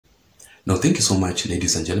Now, thank you so much,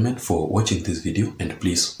 ladies and gentlemen, for watching this video, and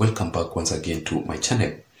please welcome back once again to my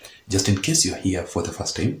channel. Just in case you are here for the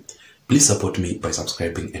first time, please support me by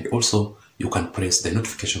subscribing, and also you can press the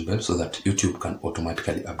notification bell so that YouTube can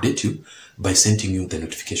automatically update you by sending you the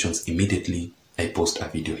notifications immediately I post a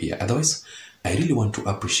video here. Otherwise, I really want to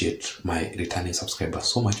appreciate my returning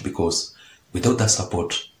subscribers so much, because without that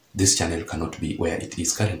support, this channel cannot be where it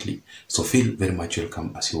is currently. So feel very much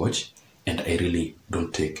welcome as you watch, and I really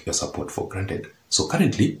don't take your support for granted. So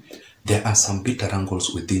currently, there are some bitter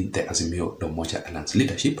wrangles within the Azimio la Umoja Alliance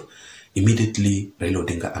leadership. Immediately, Raila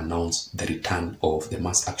Odinga announced the return of the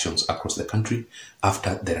mass actions across the country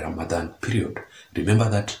after the Ramadan period. Remember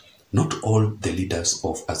that not all the leaders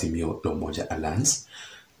of Azimio la Umoja Alliance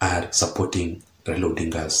are supporting Raila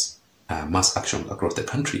Odinga's mass action across the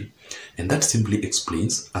country. And that simply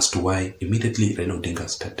explains as to why immediately Raila Odinga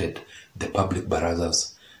started the public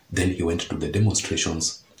barazas, then he went to the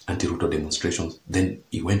demonstrations, anti-Ruto demonstrations, then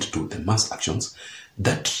he went to the mass actions.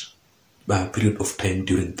 That period of time,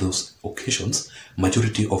 during those occasions,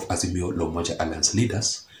 majority of Azimio la Umoja Alliance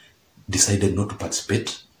leaders decided not to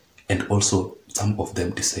participate, and also some of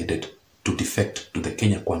them decided to defect to the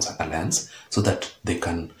Kenya Kwanza Alliance so that they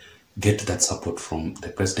can get that support from the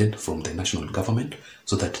president, from the national government,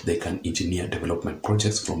 so that they can engineer development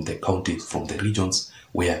projects from the counties, from the regions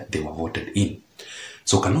where they were voted in.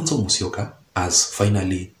 So Kalonzo Musyoka has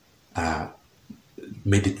finally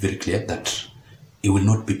made it very clear that he will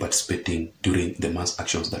not be participating during the mass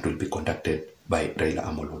actions that will be conducted by Raila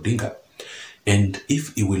Amolo Odinga. And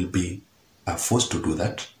if he will be forced to do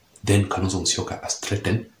that, then Kalonzo Musyoka has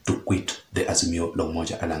threatened to quit the Azimio la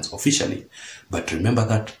Umoja Alliance officially. But remember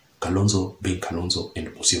that Kalonzo being Kalonzo and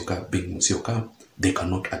Musyoka being Musyoka, they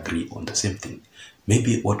cannot agree on the same thing.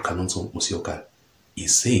 Maybe what Kalonzo Musyoka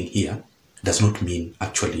is saying here does not mean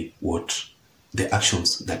actually what the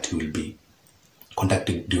actions that he will be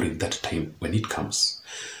conducting during that time when it comes.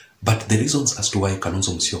 But the reasons as to why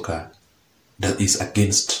Kalonzo Musyoka is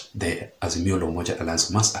against the Azimio la Umoja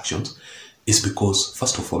Alliance mass actions is because,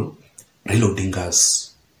 first of all, Raila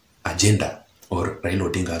Odinga's agenda, or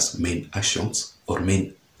Raila Odinga's main actions or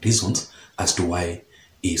main reasons as to why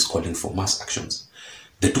he is calling for mass actions.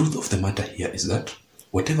 The truth of the matter here is that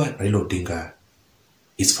whatever Raila Odinga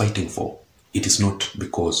is fighting for, it is not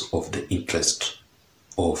because of the interest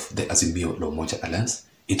of the Azimio la Umoja Alliance.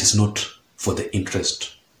 It is not for the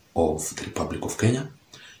interest of the Republic of Kenya,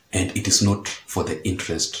 and it is not for the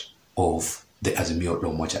interest of the Azimio la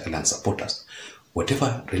Umoja Alliance supporters.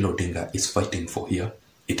 Whatever Raila Odinga is fighting for here,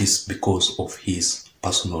 it is because of his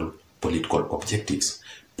personal political objectives,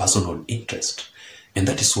 personal interest. And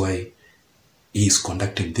that is why he is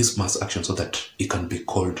conducting this mass action, so that he can be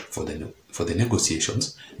called for the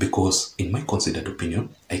negotiations. Because in my considered opinion,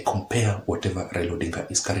 I compare whatever Raila Odinga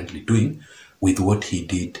is currently doing with what he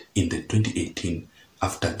did in the 2018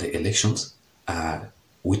 after the elections,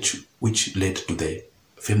 which led to the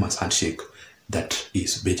famous handshake that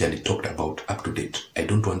is majorly talked about up to date. I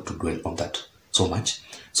don't want to dwell on that so much.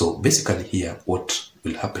 So basically here, what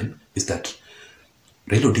will happen is that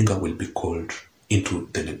Raila Odinga will be called into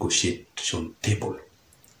the negotiation table.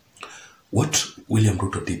 What William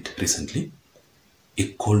Ruto did recently,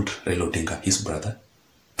 he called Raila Odinga, his brother,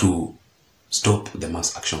 to stop the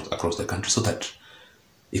mass actions across the country so that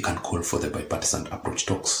he can call for the bipartisan approach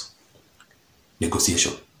talks,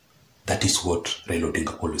 negotiation. That is what Raila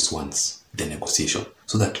Odinga always wants, the negotiation,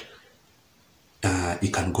 so that he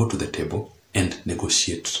can go to the table and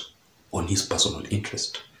negotiate on his personal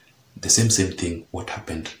interest. The same thing what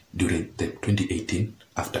happened during the 2018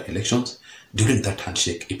 after elections. During that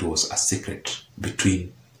handshake, it was a secret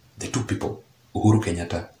between the two people, Uhuru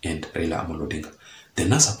Kenyatta and Raila Amolo Odinga. The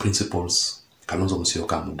NASA principals, Kalonzo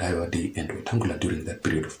Musyoka, Mudavadi, and Wetangula, during that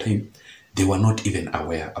period of time, they were not even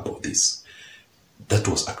aware about this. That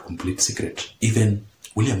was a complete secret. Even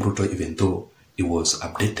William Ruto, even though he was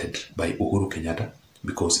updated by Uhuru Kenyatta,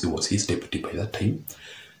 because he was his deputy by that time,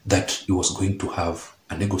 that he was going to have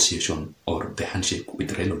a negotiation or the handshake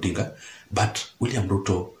with Raila Odinga, but William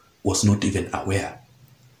Ruto was not even aware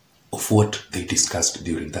of what they discussed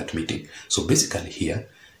during that meeting. So basically here,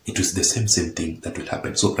 it is the same thing that will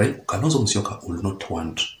happen. So Kalonzo Musyoka will not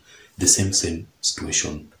want the same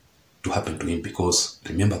situation to happen to him, because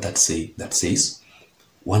remember that says,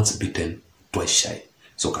 once bitten, twice shy.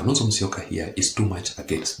 So Kalonzo Musyoka here is too much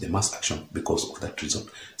against the mass action because of that reason.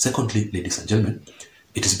 Secondly, ladies and gentlemen,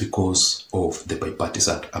 it is because of the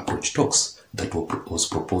bipartisan approach talks that was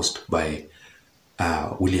proposed by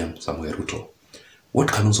William Samuel Ruto. What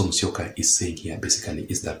Kalonzo Musyoka is saying here basically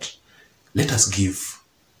is that let us give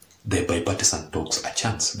the bipartisan talks a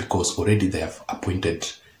chance, because already they have appointed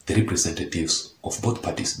the representatives of both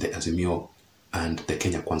parties, the Azimio and the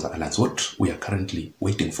Kenya Kwanza Alliance. What we are currently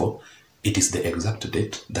waiting for, it is the exact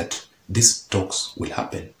date that these talks will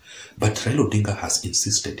happen. But Raila Odinga has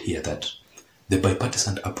insisted here that the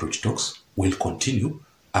bipartisan approach talks will continue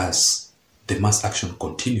as the mass action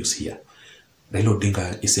continues here. Raila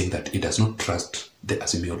Odinga is saying that he does not trust the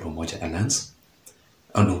Azimio La Umoja Alliance,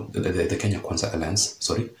 the Kenya Kwanza Alliance,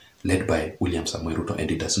 led by William Samoei Ruto, and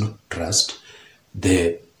he does not trust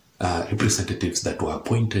the representatives that were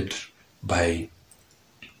appointed by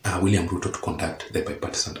William Ruto to conduct the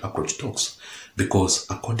bipartisan approach talks, because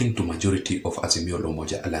according to majority of Azimio La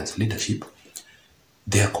Umoja Alliance leadership,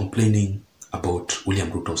 they are complaining about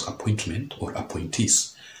William Ruto's appointment or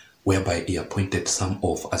appointees, whereby he appointed some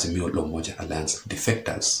of Azimio La Umoja Alliance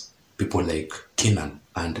defectors, people like Kenan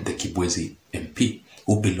and the Kibwezi MP,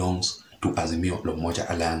 who belongs to Azimio La Umoja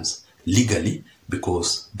Alliance legally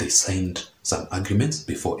because they signed some agreements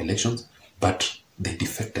before elections, but they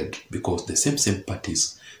defected because the same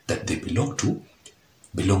parties that they belong to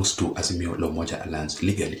belongs to Azimio La Umoja Alliance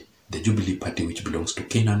legally. The Jubilee Party, which belongs to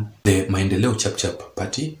Kenan, the Maendeleo Chap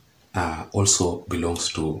Party also belongs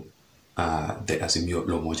to the Azimio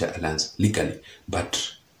La Umoja Alliance legally,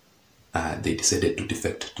 but they decided to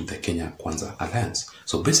defect to the Kenya Kwanza Alliance.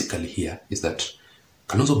 So basically here is that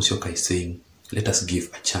Kalonzo Musyoka is saying, let us give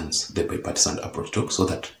a chance the bipartisan approach talk, so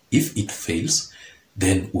that if it fails,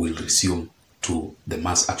 then we'll resume to the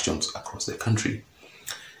mass actions across the country.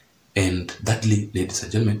 And thirdly, ladies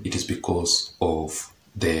and gentlemen, it is because of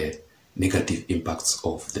the negative impacts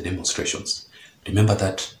of the demonstrations. Remember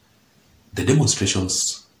that the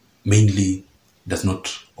demonstrations mainly does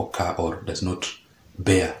not occur or does not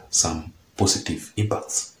bear some positive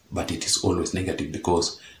impacts, but it is always negative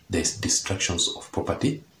because there's destructions of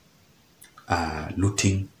property,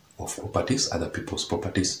 looting of properties, other people's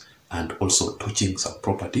properties, and also touching some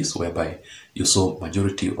properties, whereby you saw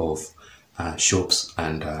majority of shops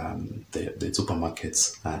and the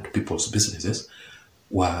supermarkets and people's businesses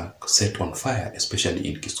were set on fire, especially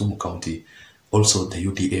in Kisumu County. Also, the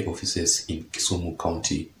UDA offices in Kisumu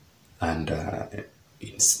County and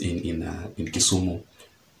in Kisumu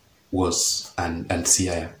was, and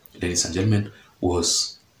Siaya, ladies and gentlemen,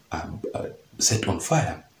 was set on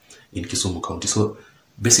fire in Kisumu County. So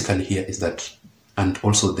basically here is that, and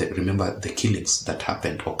also remember the killings that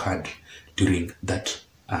occurred during that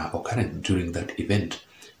event.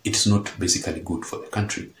 It is not basically good for the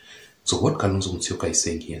country. So what Kalonzo Musyoka is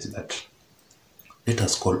saying here is that let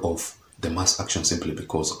us call off the mass action simply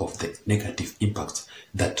because of the negative impacts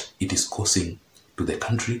that it is causing to the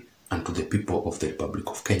country and to the people of the Republic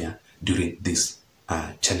of Kenya during this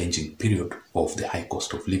challenging period of the high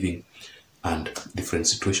cost of living and different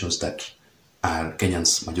situations that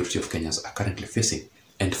majority of Kenyans are currently facing.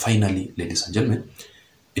 And finally, ladies and gentlemen,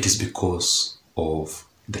 it is because of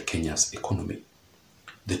the Kenya's economy.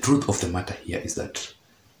 The truth of the matter here is that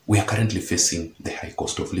we are currently facing the high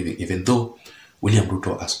cost of living, even though William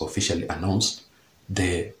Ruto has officially announced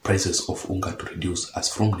the prices of unga to reduce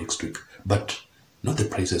as from next week, but not the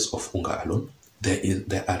prices of unga alone.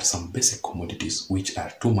 There are some basic commodities which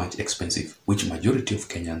are too much expensive, which majority of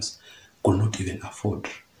Kenyans could not even afford.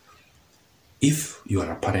 If you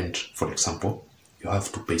are a parent, for example, you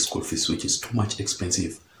have to pay school fees, which is too much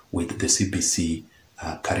expensive with the CBC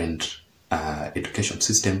current education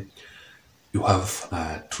system. You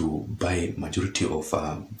have to buy majority of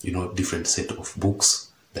different set of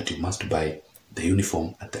books that you must buy, the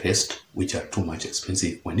uniform and the rest, which are too much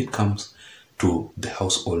expensive. When it comes to the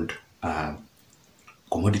household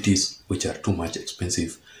commodities, which are too much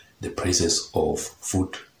expensive, the prices of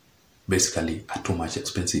food basically are too much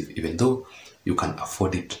expensive. Even though you can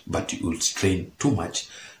afford it, but you will strain too much.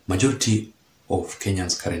 Majority of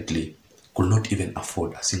Kenyans currently could not even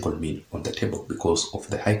afford a single meal on the table because of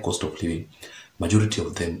the high cost of living. Majority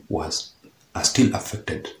of them are still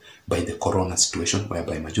affected by the corona situation,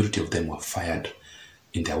 whereby majority of them were fired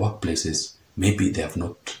in their workplaces. Maybe they have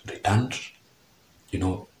not returned.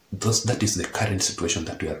 That is the current situation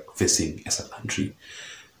that we are facing as a country.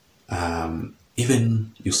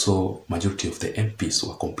 Even you saw majority of the MPs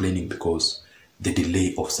were complaining because the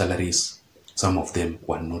delay of salaries, some of them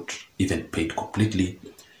were not even paid completely,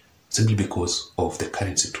 simply because of the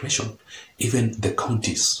current situation. Even the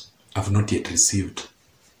counties have not yet received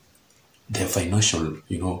their financial,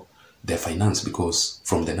 their finance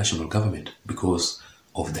from the national government because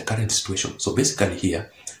of the current situation. So basically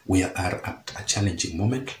here, we are at a challenging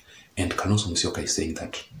moment, and Kalonzo Musyoka is saying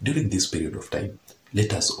that during this period of time,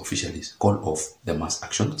 let us officially call off the mass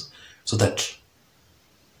actions so that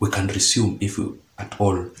we can resume, if at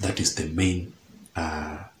all that is the main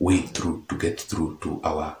way through to get through to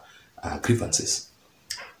our grievances.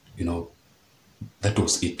 You know, that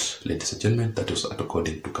was it, ladies and gentlemen. That was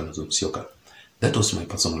according to Kalonzo Musyoka. That was my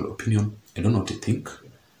personal opinion. I don't know what you think.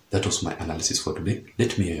 That was my analysis for today.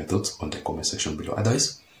 Let me hear your thoughts on the comment section below.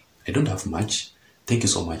 Otherwise, I don't have much. Thank you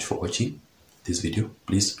so much for watching this video.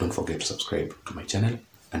 Please don't forget to subscribe to my channel.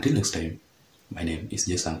 Until next time, my name is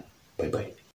Json. Bye bye.